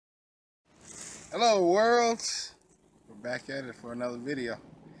Hello world, we're back at it for another video,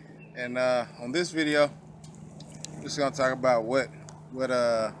 and on this video we're just gonna talk about what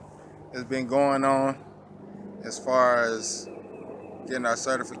has been going on as far as getting our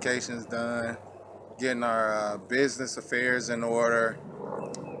certifications done, getting our business affairs in order,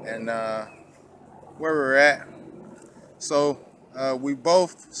 and where we're at. So we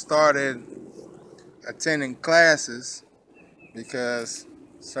both started attending classes because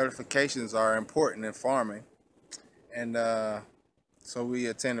certifications are important in farming, and so we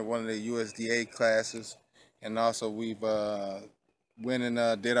attended one of the USDA classes, and also we've went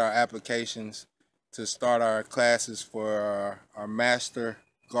and did our applications to start our classes for our master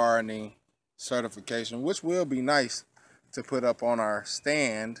gardening certification, which will be nice to put up on our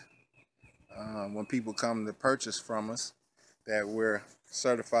stand when people come to purchase from us, that we're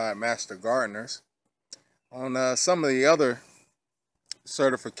certified master gardeners. On some of the other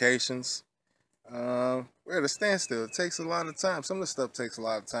certifications, we're at a standstill. It takes a lot of time. Some of the stuff takes a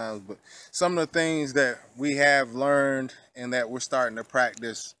lot of time, but some of the things that we have learned and that we're starting to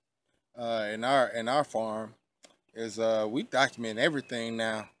practice in our farm is we document everything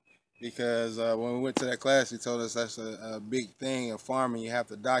now, because when we went to that class, he told us that's a big thing of farming. You have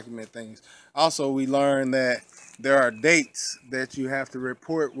to document things. Also, we learned that there are dates that you have to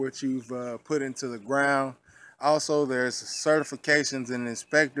report what you've put into the ground. Also, there's certifications and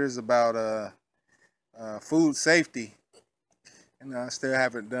inspectors about food safety, and I still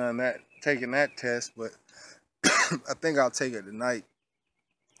haven't done that, taken that test, but I think I'll take it tonight.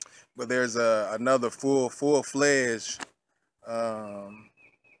 But there's another full-fledged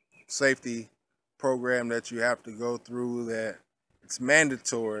safety program that you have to go through, that it's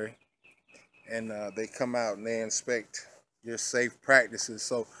mandatory, and they come out and they inspect your safe practices.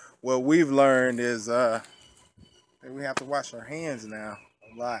 So what we've learned is that we have to wash our hands now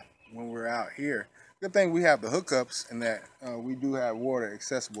a lot when we're out here. Good thing we have the hookups, and that we do have water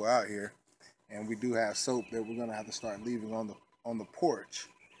accessible out here, and we do have soap that we're gonna have to start leaving on the porch,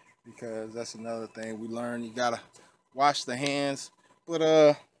 because that's another thing we learned. You gotta wash the hands. But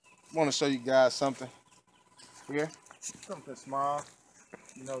I want to show you guys something here, something small,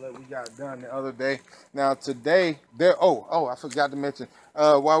 that we got done the other day. Now today, I forgot to mention,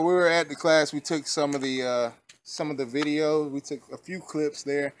 while we were at the class, we took some of the videos. We took a few clips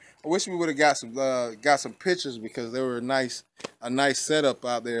there. I wish we would have got some pictures, because they were a nice setup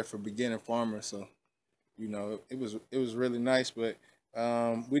out there for beginning farmers. So it was really nice, but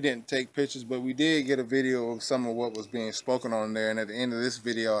we didn't take pictures, but we did get a video of some of what was being spoken on there. And at the end of this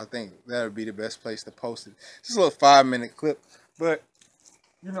video, I think that would be the best place to post it. Just a little 5-minute clip, but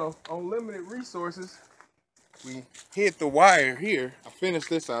on limited resources, we hit the wire here. I finished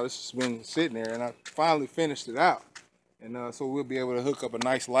this out. It's just been sitting there, and I finally finished it out. And so we'll be able to hook up a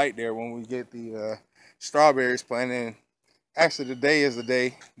nice light there when we get the strawberries planted. And actually, today is the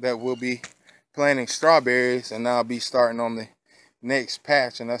day that we'll be planting strawberries, and I'll be starting on the next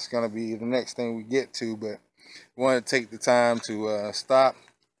patch, and that's going to be the next thing we get to. But I wanted to take the time to stop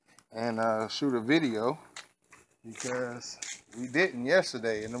and shoot a video, because we didn't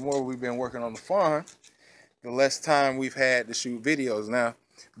yesterday. And the more we've been working on the farm, the less time we've had to shoot videos. Now,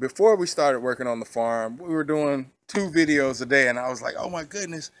 before we started working on the farm, we were doing 2 videos a day, and I was like, oh my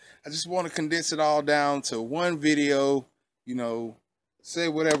goodness, I just want to condense it all down to one video, say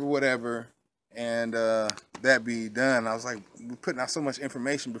whatever, and that be done. I was like, we're putting out so much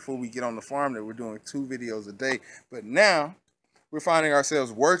information before we get on the farm that we're doing 2 videos a day. But now we're finding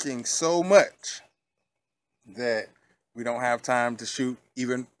ourselves working so much that we don't have time to shoot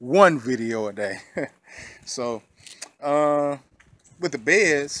even 1 video a day. So with the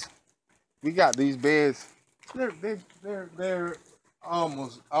beds, we got these beds. They're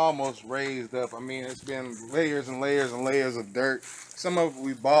almost raised up. I mean, it's been layers and layers and layers of dirt. Some of it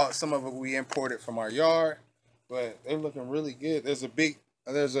we bought, some of it we imported from our yard, but they're looking really good. There's a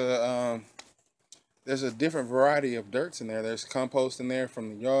different variety of dirts in there. There's compost in there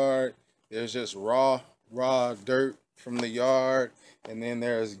from the yard. There's just raw dirt from the yard, and then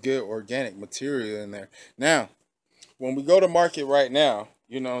there's good organic material in there. Now, when we go to market right now,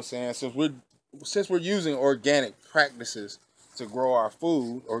 you know what I'm saying, since we're using organic practices to grow our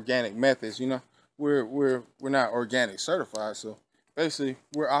food, organic methods, we're not organic certified. So basically,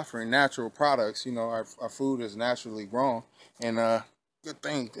 we're offering natural products. Our food is naturally grown, and good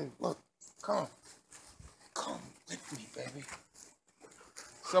thing. Look, come with me, baby.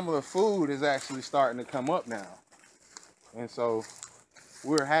 Some of the food is actually starting to come up now, and so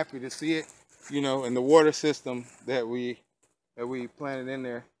we're happy to see it. And the water system that we planted in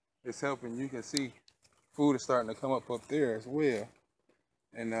there is helping. You can see food is starting to come up there as well.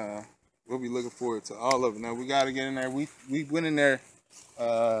 And we'll be looking forward to all of it. Now we gotta get in there. We went in there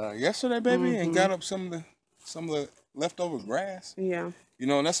yesterday, baby, and got up some of the leftover grass. Yeah. You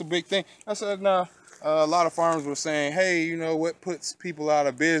know, and that's a big thing. I said, now a lot of farmers were saying, hey, you know, what puts people out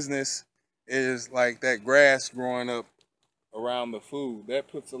of business is like that grass growing up around the food. That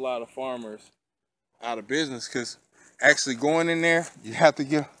puts a lot of farmers out of business because actually going in there, you have to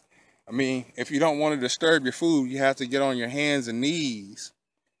get, I mean, if you don't want to disturb your food, you have to get on your hands and knees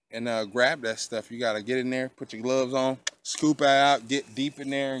and grab that stuff. You got to get in there, put your gloves on, scoop it out, get deep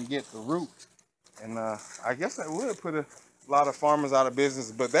in there and get the root. And I guess that would put a lot of farmers out of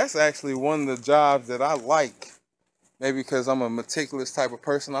business, but that's actually one of the jobs that I like. Maybe because I'm a meticulous type of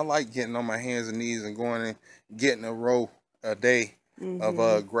person. I like getting on my hands and knees and going and getting a row a day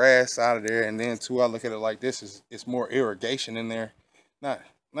of grass out of there. And then too, I look at it like this: it's more irrigation in there, not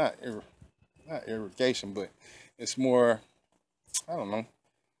irrigation, but it's more, I don't know,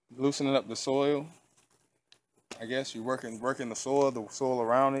 loosening up the soil. I guess you're working the soil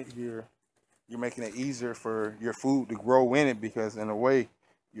around it. You're making it easier for your food to grow in it because in a way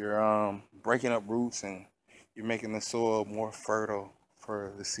you're breaking up roots and you're making the soil more fertile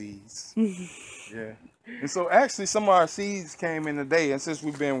for the seeds. Yeah. And so actually some of our seeds came in today, and since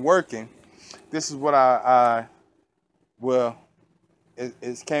we've been working, this is what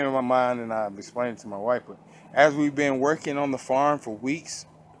it came in my mind and I've explained it to my wife, but as we've been working on the farm for weeks,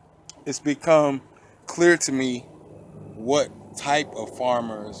 it's become clear to me what type of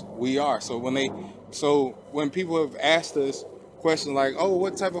farmers we are. So when people have asked us questions like, oh,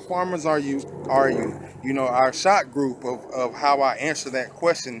 what type of farmers are you? You know, our shot group of how I answer that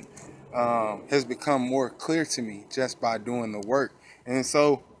question has become more clear to me just by doing the work. And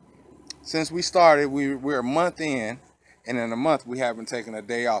so since we started, we're a month in, and in a month we haven't taken a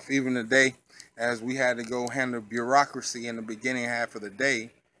day off. Even today, as we had to go handle bureaucracy in the beginning half of the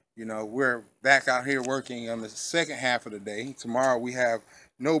day, you know, we're back out here working on the second half of the day. Tomorrow we have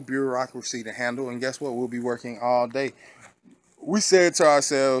no bureaucracy to handle, and guess what? We'll be working all day. We said to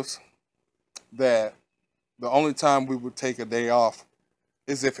ourselves that the only time we would take a day off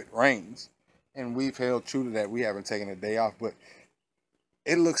is if it rains, and we've held true to that. We haven't taken a day off, but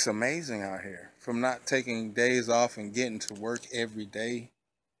it looks amazing out here. From not taking days off and getting to work every day,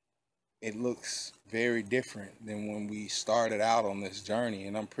 it looks very different than when we started out on this journey.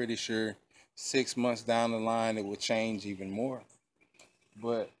 And I'm pretty sure 6 months down the line, it will change even more.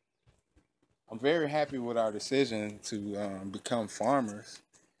 But I'm very happy with our decision to become farmers.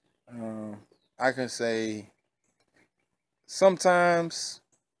 I can say sometimes,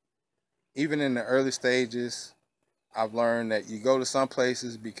 even in the early stages, I've learned that you go to some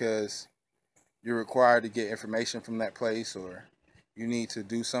places because you're required to get information from that place, or you need to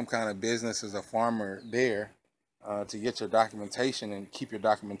do some kind of business as a farmer there to get your documentation and keep your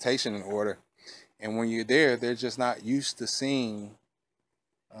documentation in order. And when you're there, they're just not used to seeing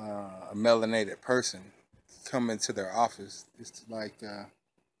a melanated person come into their office. It's like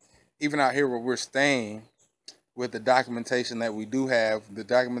even out here where we're staying, with the documentation that we do have,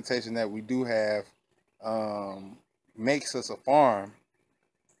 makes us a farm,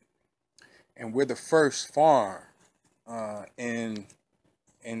 and we're the first farm in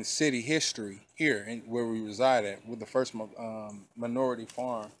city history here where we reside at. We're the first minority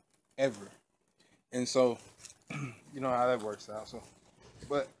farm ever, and so you know how that works out. So,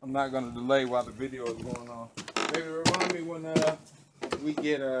 but I'm not going to delay while the video is going on. Maybe remind me when we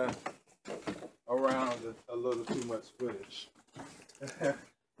get around a little too much footage, a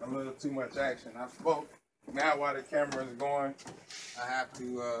little too much action. I spoke. Now while the camera is going, I have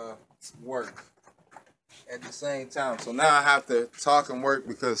to work at the same time. So now I have to talk and work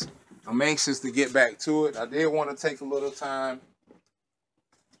because I'm anxious to get back to it. I did want to take a little time.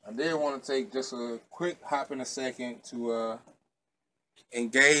 I did want to take just a quick hop in a second to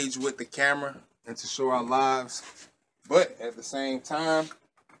engage with the camera and to show our lives. But at the same time,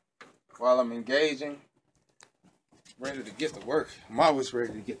 while I'm engaging, ready to get to work. I'm always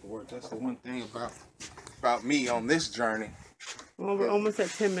ready to get to work. That's the one thing about me on this journey. Well, we're almost at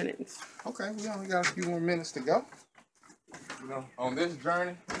 10 minutes. Okay, we only got a few more minutes to go. You know, on this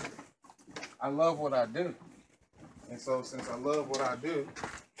journey, I love what I do. And so since I love what I do,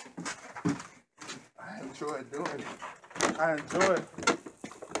 I enjoy doing it. I enjoy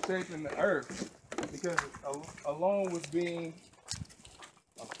shaping the earth because along with being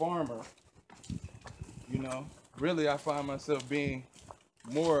a farmer, you know, really I find myself being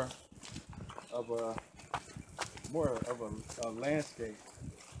more of a landscape.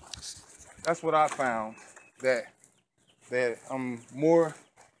 That's what I found, that I'm more,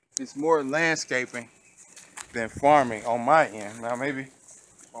 it's more landscaping than farming on my end. Now maybe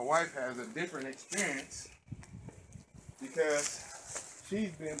my wife has a different experience because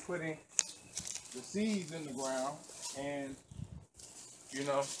she's been putting the seeds in the ground, and you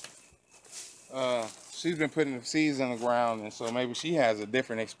know, she's been putting the seeds in the ground, and so maybe she has a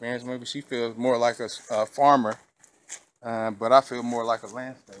different experience. Maybe she feels more like a farmer, but I feel more like a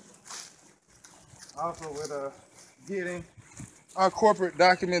landscaper. Also with getting our corporate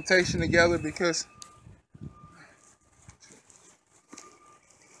documentation together, because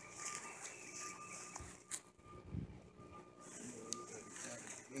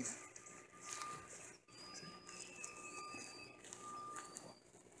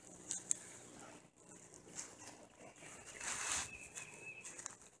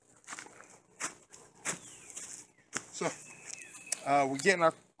we're getting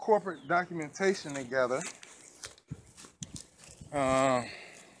our corporate documentation together.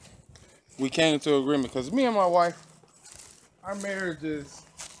 We came to agreement because me and my wife, our marriage is,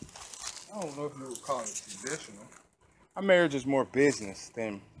 I don't know if you would call it traditional. Our marriage is more business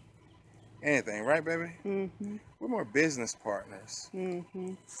than anything, right, baby? Mm-hmm. We're more business partners. Mm-hmm.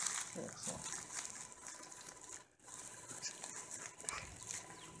 Yeah, so.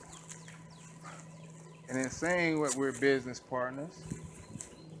 And in saying what we're business partners,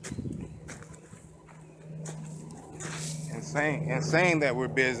 and saying that we're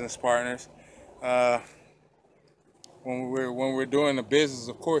business partners, when we're doing the business,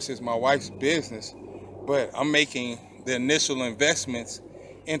 of course, it's my wife's business, but I'm making the initial investments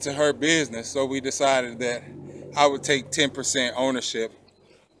into her business. So we decided that I would take 10% ownership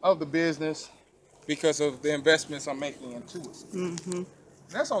of the business because of the investments I'm making into it. Mm-hmm.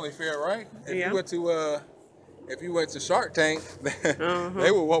 That's only fair, right? If Yeah. you went to Shark Tank,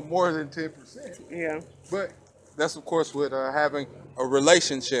 they would want more than 10%. Yeah. But that's, of course, with having a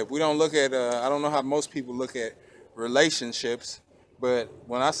relationship. We don't look at, I don't know how most people look at relationships, but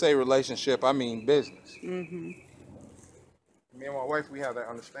when I say relationship, I mean business. Mm-hmm. Me and my wife, we have that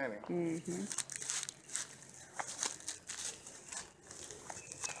understanding. Mm-hmm.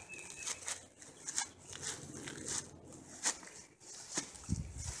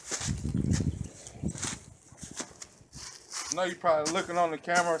 I know you're probably looking on the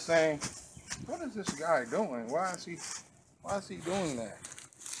camera saying, what is this guy doing? Why is he doing that?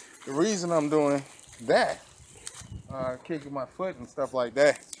 The reason I'm doing that, kicking my foot and stuff like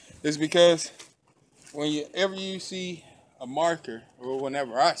that, is because whenever you see a marker, or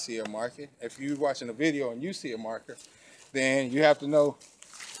whenever I see a marker, if you're watching a video and you see a marker, then you have to know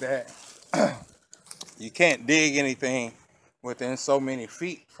that you can't dig anything within so many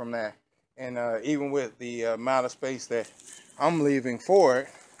feet from that. And even with the amount of space that I'm leaving for it,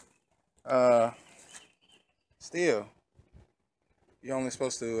 still, you're only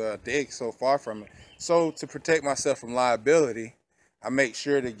supposed to dig so far from it. So to protect myself from liability, I make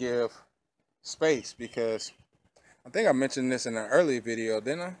sure to give space, because I think I mentioned this in an earlier video,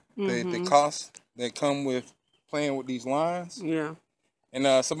 didn't I? Mm-hmm. The costs that come with playing with these lines. Yeah.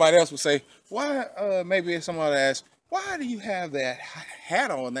 And somebody else would say, why, maybe if somebody asks, why do you have that hat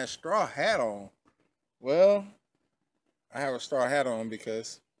on, that straw hat on? Well, I have a straw hat on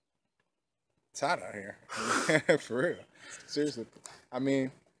because it's hot out here. For real. Seriously. I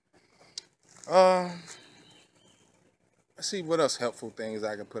mean, let's see what else helpful things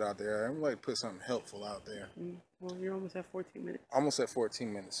I can put out there. I'd like to put something helpful out there. Well, you're almost at 14 minutes. Almost at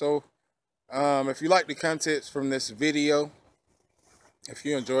 14 minutes. So, if you like the content from this video, if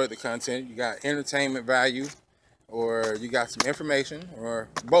you enjoyed the content, you got entertainment value, or you got some information, or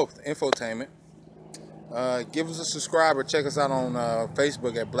both, infotainment, give us a subscribe or check us out on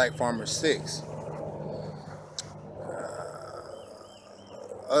Facebook at Black Farmer 6.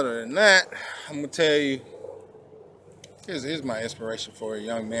 Other than that, I'm going to tell you, here's my inspiration for a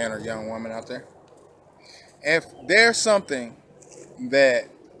young man or young woman out there. If there's something that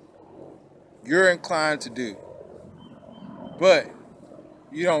you're inclined to do, but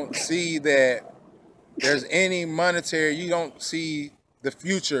you don't see that there's any monetary, you don't see the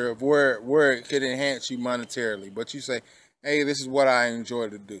future of where it could enhance you monetarily, but you say, hey, this is what I enjoy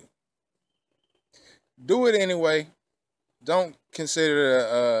to do. Do it anyway. Don't consider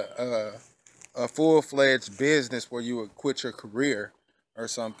it a full-fledged business where you would quit your career or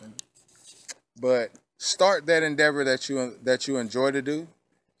something. But start that endeavor that you enjoy to do.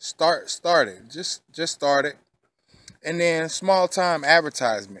 Start it. Just start it. And then small time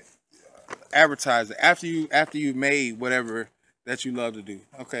advertisement. Advertise it after you've made whatever that you love to do.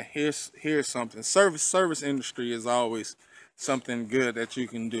 Okay, here's something. Service industry is always something good that you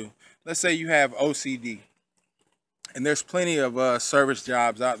can do. Let's say you have OCD. And there's plenty of service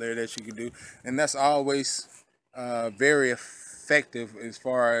jobs out there that you can do. And that's always very effective as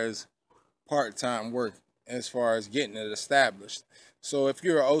far as part-time work, as far as getting it established. So if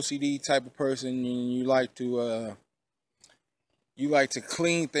you're an OCD type of person and you like to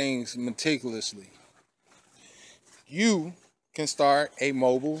clean things meticulously, you can start a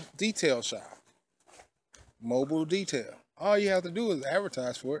mobile detail shop. Mobile detail. All you have to do is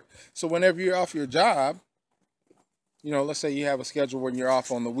advertise for it. So whenever you're off your job, let's say you have a schedule when you're off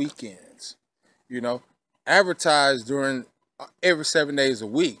on the weekends, advertise during every 7 days a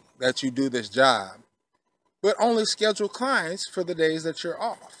week that you do this job, but only schedule clients for the days that you're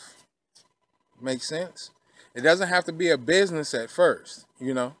off. Make sense? It doesn't have to be a business at first,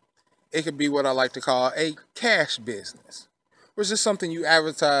 It could be what I like to call a cash business, which is something you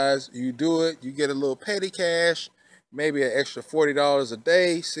advertise, you do it, you get a little petty cash, maybe an extra $40 a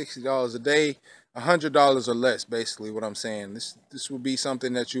day, $60 a day, $100 or less, basically what I'm saying. This would be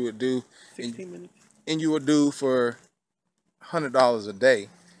something that you would do 16 minutes. And you would do for $100 a day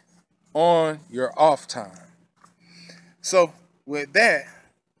on your off time. So with that,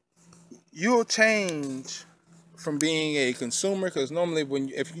 you'll change from being a consumer, because normally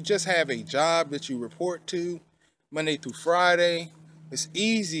if you just have a job that you report to Monday through Friday, it's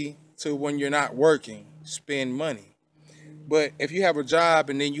easy to, when you're not working, spend money. But if you have a job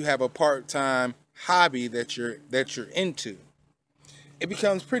and then you have a part-time hobby that you're into, it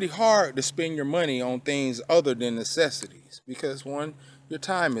becomes pretty hard to spend your money on things other than necessities, because one, your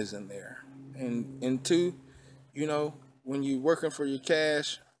time isn't there, and two, when you're working for your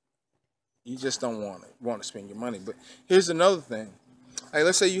cash, you just don't want to spend your money. But here's another thing. Like,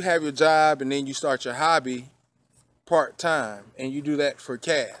 let's say you have your job and then you start your hobby part-time and you do that for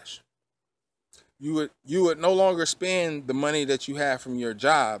cash. You would no longer spend the money that you have from your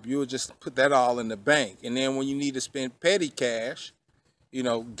job. You would just put that all in the bank. And then when you need to spend petty cash,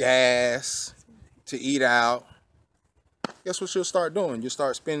 gas, to eat out, guess what you'll start doing? You'll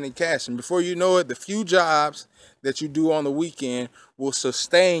start spending cash. And before you know it, the few jobs that you do on the weekend will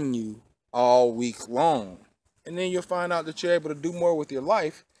sustain you all week long. And then you'll find out that you're able to do more with your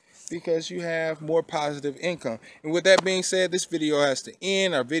life because you have more positive income. And with that being said, this video has to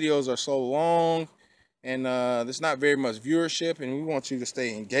end. Our videos are so long and there's not very much viewership, and we want you to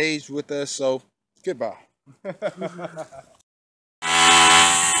stay engaged with us. So goodbye.